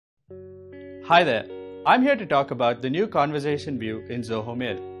Hi there, I'm here to talk about the new conversation view in Zoho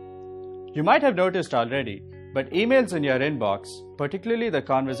Mail. You might have noticed already, but emails in your inbox, particularly the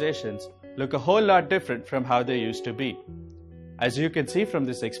conversations, look a whole lot different from how they used to be. As you can see from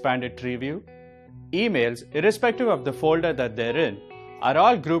this expanded tree view, emails, irrespective of the folder that they're in, are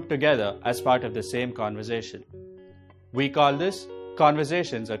all grouped together as part of the same conversation. We call this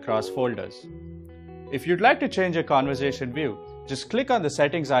conversations across folders. If you'd like to change a conversation view, just click on the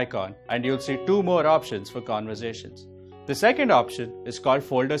settings icon and you'll see two more options for conversations. The second option is called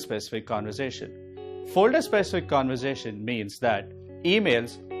folder-specific conversation. Folder-specific conversation means that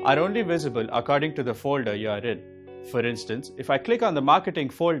emails are only visible according to the folder you are in. For instance, if I click on the marketing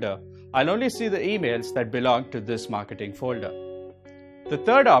folder, I'll only see the emails that belong to this marketing folder. The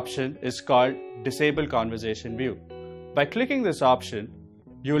third option is called disable conversation view. By clicking this option,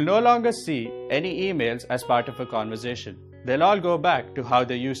 you will no longer see any emails as part of a conversation. They'll all go back to how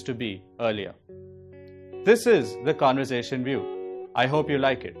they used to be earlier. This is the conversation view. I hope you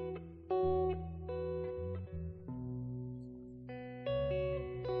like it.